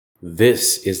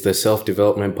This is the Self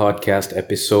Development Podcast,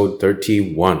 episode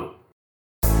 31.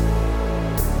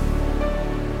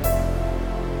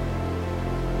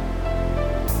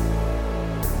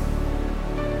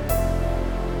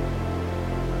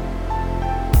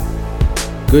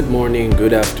 Good morning,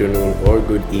 good afternoon, or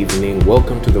good evening.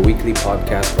 Welcome to the weekly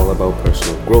podcast all about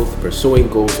personal growth, pursuing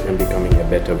goals, and becoming a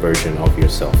better version of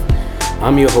yourself.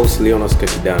 I'm your host, Leonos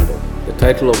Kakidando. The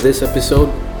title of this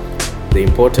episode: The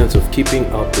Importance of Keeping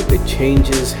Up with the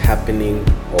Changes Happening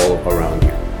All Around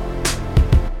You.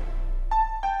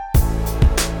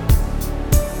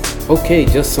 Okay,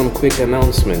 just some quick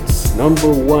announcements.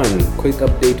 Number one, quick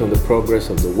update on the progress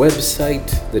of the website.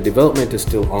 The development is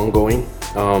still ongoing.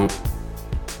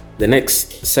 The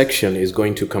next section is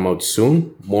going to come out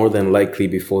soon, more than likely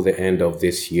before the end of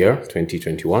this year,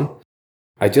 2021.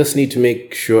 I just need to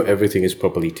make sure everything is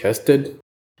properly tested.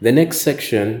 The next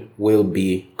section will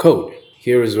be code.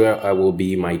 Here is where I will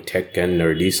be my tech and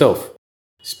nerdy self,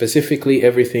 specifically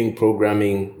everything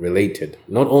programming related.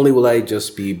 Not only will I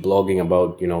just be blogging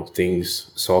about,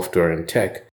 things, software and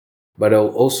tech, but I'll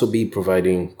also be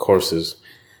providing courses,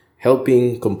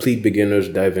 helping complete beginners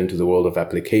dive into the world of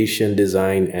application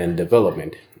design and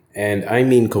development. And I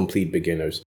mean complete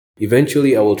beginners.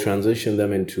 Eventually, I will transition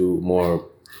them into more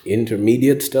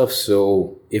intermediate stuff.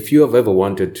 So if you have ever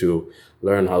wanted to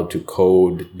learn how to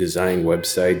code, design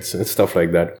websites, and stuff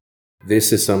like that,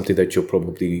 this is something that you're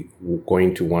probably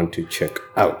going to want to check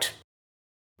out.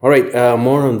 All right,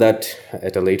 more on that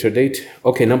at a later date.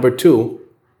 Okay, number two,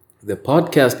 the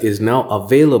podcast is now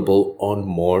available on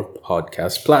more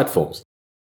podcast platforms.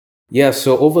 Yeah,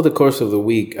 so over the course of the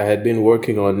week, I had been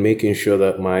working on making sure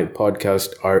that my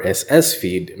podcast RSS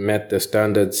feed met the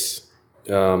standards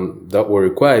that were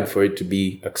required for it to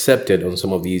be accepted on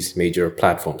some of these major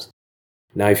platforms.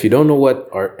 Now, if you don't know what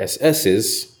RSS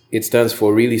is, it stands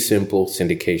for Really Simple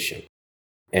Syndication.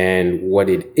 And what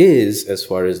it is, as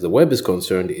far as the web is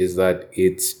concerned, is that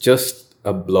it's just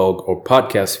a blog or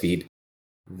podcast feed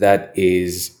that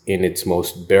is in its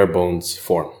most bare bones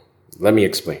form. Let me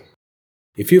explain.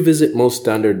 If you visit most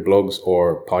standard blogs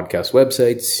or podcast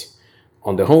websites,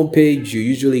 on the homepage, you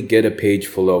usually get a page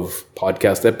full of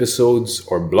podcast episodes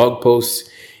or blog posts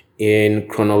in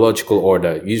chronological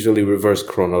order, usually reverse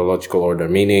chronological order,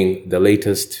 meaning the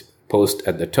latest post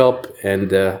at the top and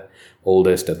the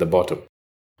oldest at the bottom.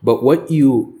 But what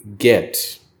you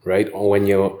get, right, when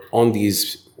you're on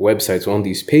these websites, on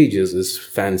these pages, is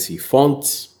fancy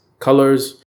fonts,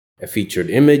 colors, a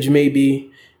featured image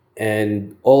maybe,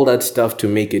 and all that stuff to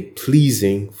make it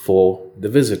pleasing for the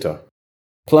visitor.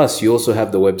 Plus, you also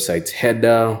have the website's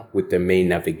header with the main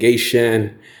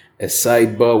navigation, a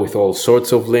sidebar with all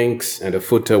sorts of links, and a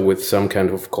footer with some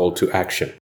kind of call to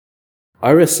action.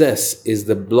 RSS is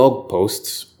the blog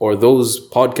posts or those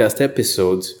podcast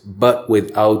episodes, but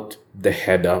without the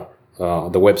header,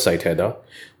 the website header,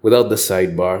 without the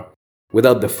sidebar,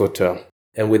 without the footer,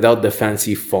 and without the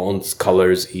fancy fonts,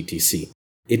 colors, etc.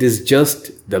 It is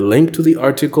just the link to the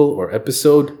article or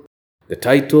episode, the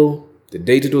title, the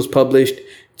date it was published,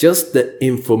 just the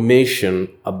information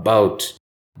about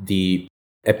the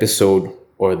episode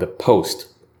or the post.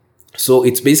 So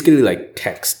it's basically like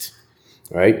text,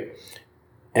 right?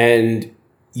 And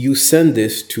you send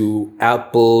this to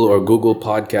Apple or Google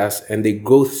Podcasts and they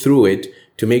go through it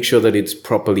to make sure that it's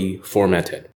properly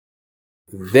formatted.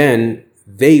 Then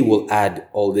they will add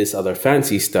all this other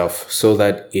fancy stuff so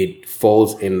that it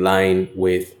falls in line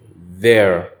with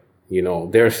their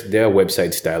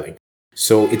website styling.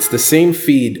 So it's the same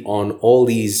feed on all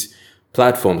these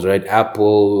platforms, right?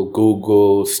 Apple,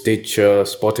 Google, Stitcher,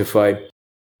 Spotify,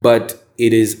 but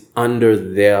it is under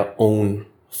their own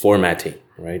formatting,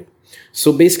 right?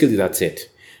 So basically that's it.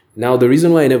 Now, the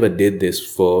reason why I never did this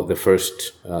for the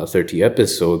first 30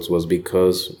 episodes was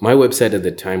because my website at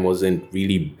the time wasn't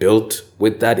really built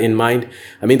with that in mind.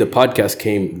 I mean, the podcast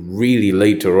came really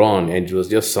later on and it was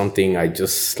just something I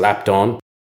just slapped on.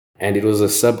 And it was a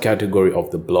subcategory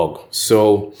of the blog.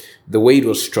 So the way it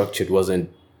was structured wasn't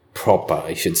proper,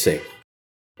 I should say.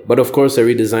 But of course, I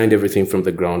redesigned everything from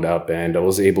the ground up and I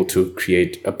was able to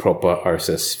create a proper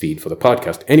RSS feed for the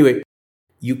podcast. Anyway,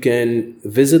 you can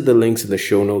visit the links in the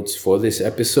show notes for this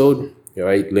episode. All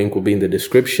right, link will be in the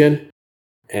description.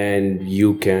 And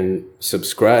you can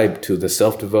subscribe to the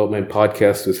Self-Development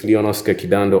Podcast with Leonos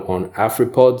Kakidando on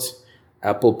AfriPods,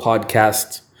 Apple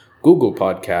Podcasts, Google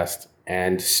Podcasts,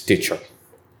 and Stitcher.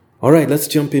 All right, let's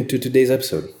jump into today's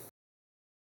episode.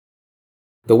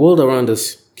 The world around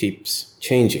us keeps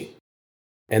changing,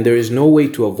 and there is no way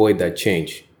to avoid that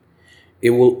change. It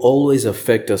will always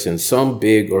affect us in some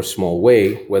big or small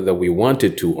way, whether we want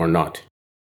it to or not.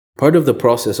 Part of the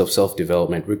process of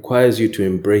self-development requires you to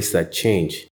embrace that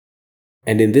change.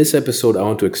 And in this episode, I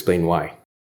want to explain why.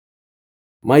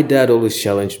 My dad always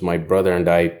challenged my brother and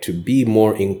I to be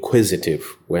more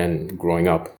inquisitive when growing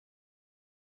up.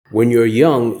 When you're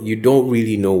young, you don't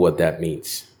really know what that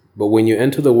means. But when you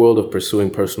enter the world of pursuing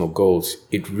personal goals,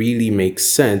 it really makes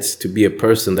sense to be a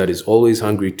person that is always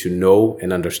hungry to know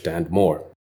and understand more.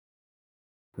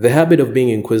 The habit of being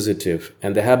inquisitive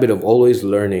and the habit of always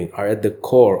learning are at the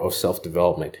core of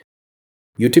self-development.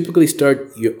 You typically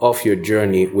start off your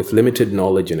journey with limited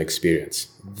knowledge and experience.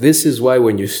 This is why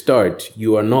when you start,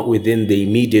 you are not within the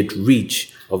immediate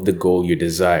reach of the goal you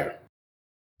desire.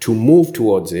 To move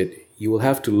towards it, you will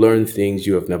have to learn things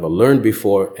you have never learned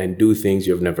before and do things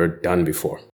you have never done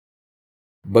before.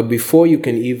 But before you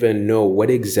can even know what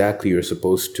exactly you're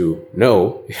supposed to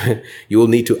know, you will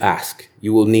need to ask.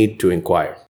 You will need to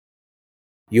inquire.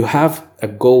 You have a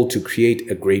goal to create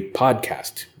a great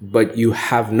podcast, but you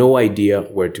have no idea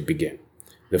where to begin.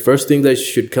 The first thing that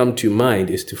should come to mind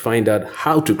is to find out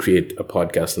how to create a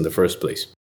podcast in the first place.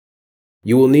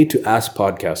 You will need to ask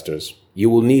podcasters. You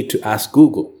will need to ask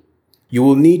Google. You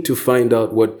will need to find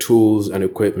out what tools and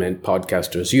equipment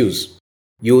podcasters use.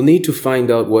 You will need to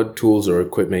find out what tools or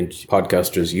equipment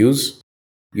podcasters use.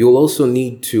 You will also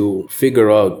need to figure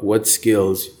out what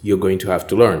skills you're going to have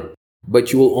to learn.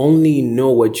 But you will only know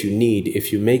what you need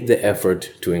if you make the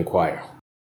effort to inquire.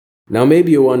 Now,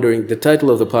 maybe you're wondering, the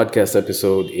title of the podcast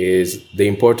episode is The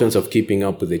Importance of Keeping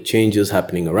Up with the Changes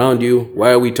Happening Around You.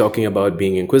 Why are we talking about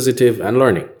being inquisitive and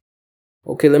learning?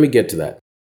 Okay, let me get to that.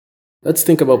 Let's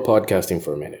think about podcasting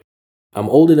for a minute. I'm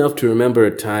old enough to remember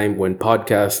a time when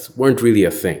podcasts weren't really a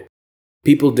thing.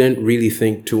 People didn't really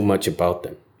think too much about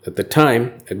them. At the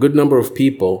time, a good number of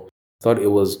people thought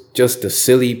it was just a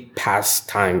silly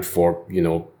pastime for,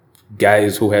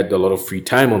 guys who had a lot of free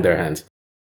time on their hands.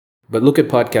 But look at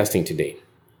podcasting today.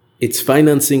 It's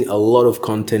financing a lot of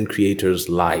content creators'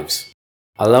 lives,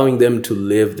 allowing them to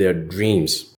live their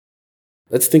dreams.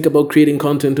 Let's think about creating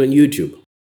content on YouTube.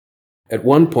 At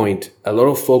one point, a lot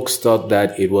of folks thought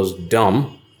that it was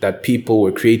dumb that people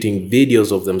were creating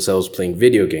videos of themselves playing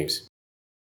video games,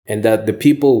 and that the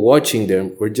people watching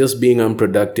them were just being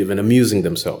unproductive and amusing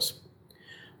themselves.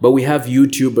 But we have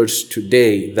YouTubers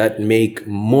today that make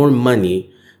more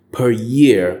money per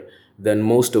year than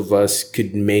most of us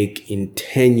could make in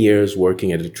 10 years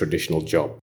working at a traditional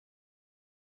job.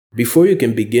 Before you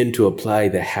can begin to apply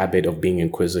the habit of being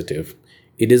inquisitive,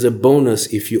 it is a bonus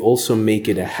if you also make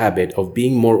it a habit of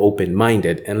being more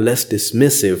open-minded and less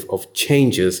dismissive of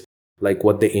changes like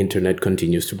what the internet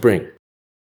continues to bring.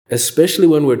 Especially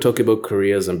when we're talking about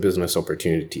careers and business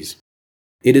opportunities.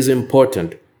 It is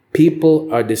important.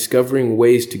 People are discovering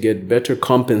ways to get better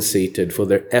compensated for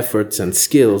their efforts and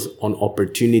skills on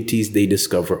opportunities they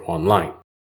discover online.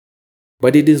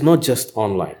 But it is not just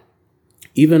online.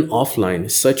 Even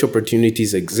offline, such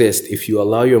opportunities exist if you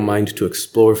allow your mind to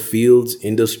explore fields,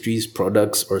 industries,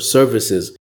 products, or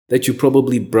services that you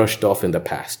probably brushed off in the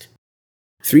past.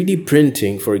 3D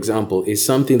printing, for example, is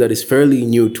something that is fairly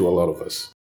new to a lot of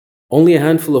us. Only a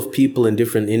handful of people in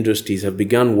different industries have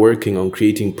begun working on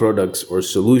creating products or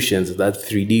solutions that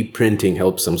 3D printing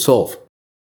helps them solve.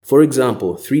 For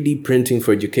example, 3D printing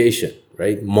for education,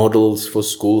 right? Models for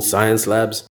school science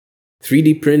labs.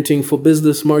 3D printing for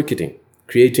business marketing,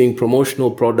 creating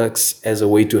promotional products as a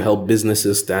way to help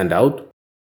businesses stand out.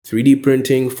 3D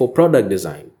printing for product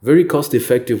design, very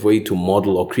cost-effective way to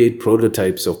model or create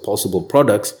prototypes of possible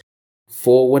products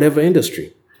for whatever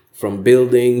industry. From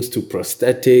buildings to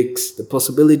prosthetics, the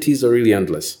possibilities are really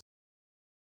endless.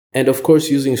 And of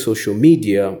course, using social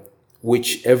media,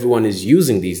 which everyone is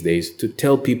using these days, to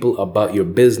tell people about your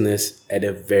business at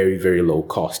a very, very low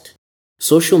cost.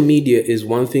 Social media is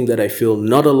one thing that I feel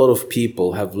not a lot of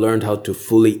people have learned how to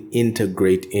fully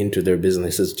integrate into their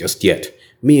businesses just yet,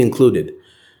 me included.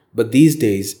 But these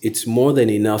days, it's more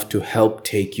than enough to help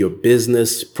take your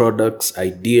business, products,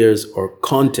 ideas, or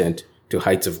content to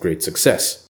heights of great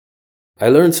success. I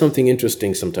learned something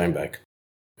interesting some time back.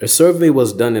 A survey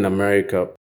was done in America.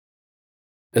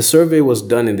 A survey was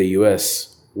done in the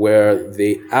US where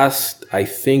they asked, I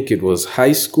think it was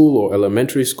high school or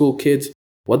elementary school kids,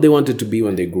 what they wanted to be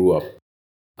when they grew up.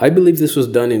 I believe this was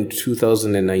done in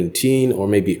 2019 or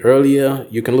maybe earlier.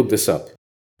 You can look this up.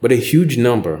 But a huge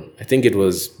number, I think it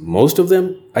was most of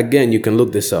them, again, you can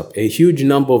look this up. A huge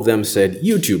number of them said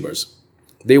YouTubers.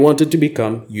 They wanted to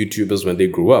become YouTubers when they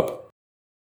grew up.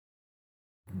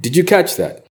 Did you catch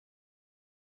that?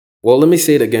 Well, let me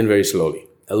say it again very slowly.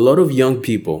 A lot of young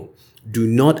people do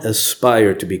not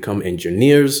aspire to become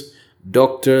engineers,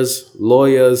 doctors,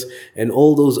 lawyers, and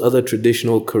all those other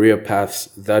traditional career paths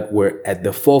that were at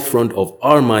the forefront of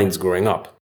our minds growing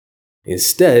up.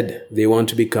 Instead, they want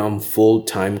to become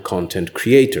full-time content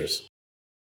creators.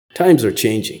 Times are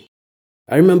changing.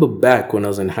 I remember back when I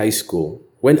was in high school,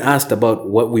 when asked about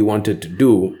what we wanted to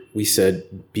do, we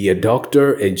said, be a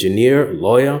doctor, engineer,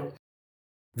 lawyer.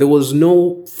 There was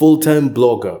no full-time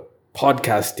blogger,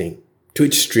 podcasting,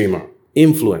 Twitch streamer,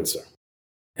 influencer.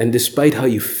 And despite how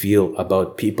you feel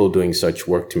about people doing such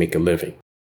work to make a living,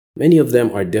 many of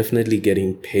them are definitely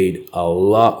getting paid a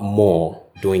lot more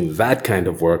doing that kind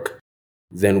of work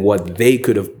than what they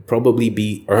could have probably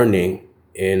be earning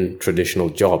in traditional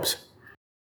jobs.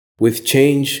 With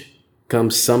change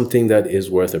comes something that is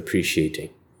worth appreciating: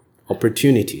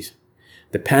 opportunities.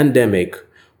 The pandemic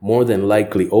more than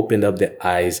likely opened up the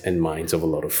eyes and minds of a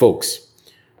lot of folks.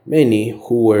 Many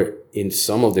who were in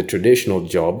some of the traditional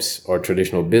jobs or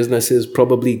traditional businesses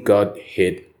probably got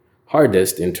hit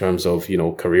hardest in terms of,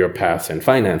 career paths and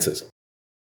finances.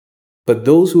 But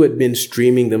those who had been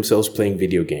streaming themselves playing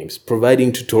video games,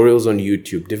 providing tutorials on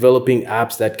YouTube, developing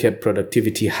apps that kept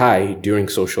productivity high during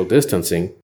social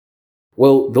distancing,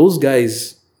 well, those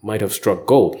guys might have struck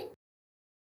gold.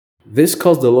 This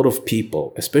caused a lot of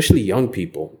people, especially young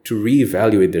people, to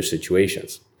reevaluate their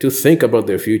situations, to think about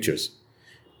their futures.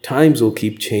 Times will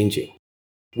keep changing.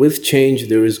 With change,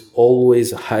 there is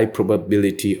always a high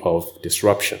probability of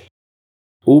disruption.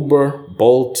 Uber,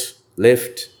 Bolt,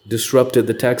 Lyft disrupted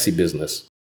the taxi business.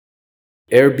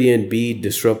 Airbnb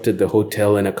disrupted the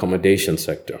hotel and accommodation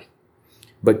sector.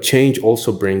 But change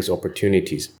also brings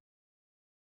opportunities.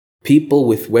 People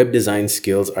with web design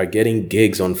skills are getting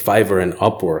gigs on Fiverr and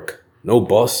Upwork. No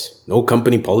boss, no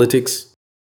company politics.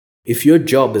 If your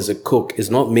job as a cook is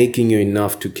not making you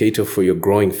enough to cater for your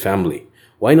growing family,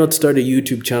 why not start a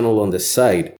YouTube channel on the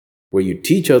side where you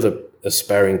teach other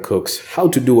aspiring cooks how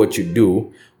to do what you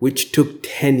do, which took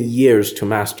 10 years to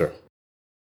master?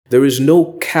 There is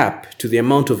no cap to the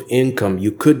amount of income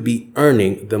you could be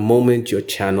earning the moment your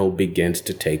channel begins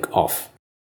to take off.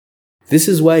 This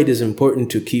is why it is important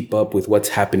to keep up with what's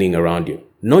happening around you.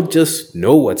 Not just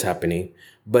know what's happening,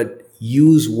 but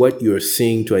use what you're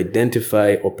seeing to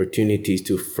identify opportunities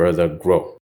to further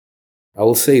grow. I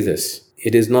will say this,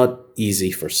 it is not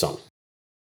easy for some.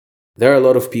 There are a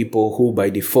lot of people who by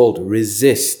default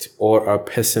resist or are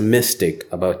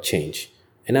pessimistic about change.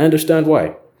 And I understand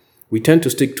why. We tend to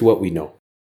stick to what we know.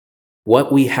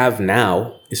 What we have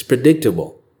now is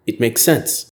predictable. It makes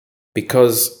sense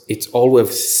because it's all we've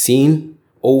seen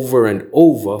over and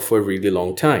over for a really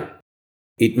long time.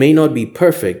 It may not be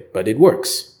perfect, but it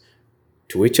works.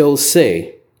 To which I'll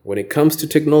say, when it comes to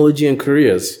technology and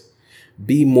careers,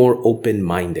 be more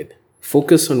open-minded.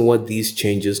 Focus on what these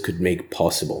changes could make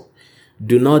possible.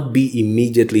 Do not be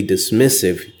immediately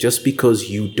dismissive just because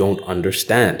you don't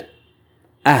understand.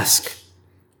 Ask.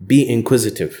 Be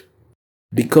inquisitive.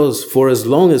 Because for as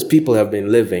long as people have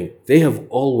been living, they have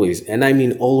always, and I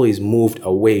mean always, moved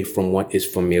away from what is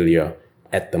familiar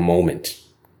at the moment.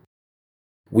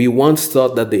 We once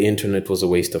thought that the internet was a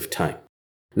waste of time.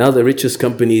 Now the richest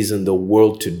companies in the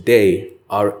world today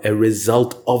are a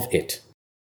result of it.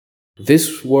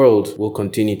 This world will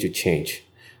continue to change,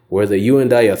 whether you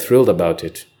and I are thrilled about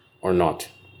it or not.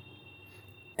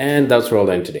 And that's where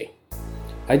I'll end today.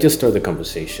 I just started the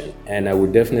conversation, and I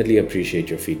would definitely appreciate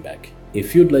your feedback.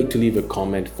 If you'd like to leave a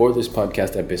comment for this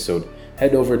podcast episode,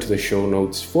 head over to the show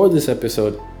notes for this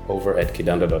episode over at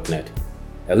kidando.net.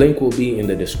 A link will be in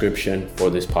the description for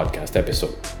this podcast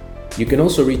episode. You can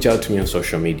also reach out to me on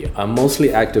social media. I'm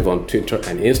mostly active on Twitter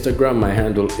and Instagram. My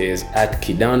handle is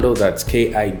 @Kidando, that's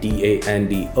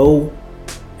Kidando,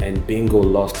 and Bingo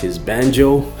lost his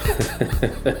banjo.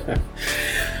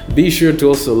 Be sure to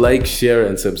also like, share,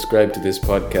 and subscribe to this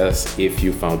podcast if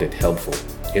you found it helpful.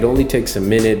 It only takes a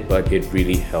minute, but it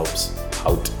really helps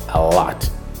out a lot.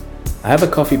 I have a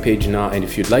coffee page now, and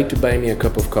if you'd like to buy me a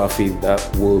cup of coffee,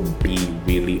 that will be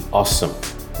really awesome.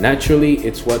 Naturally,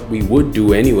 it's what we would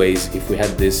do anyways if we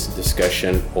had this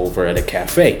discussion over at a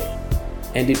cafe.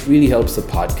 And it really helps the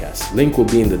podcast. Link will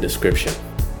be in the description.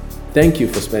 Thank you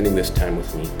for spending this time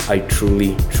with me. I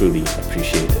truly, truly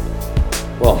appreciate it.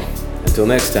 Well, until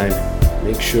next time,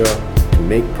 make sure to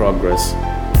make progress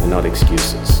and not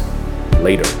excuses.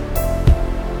 Later.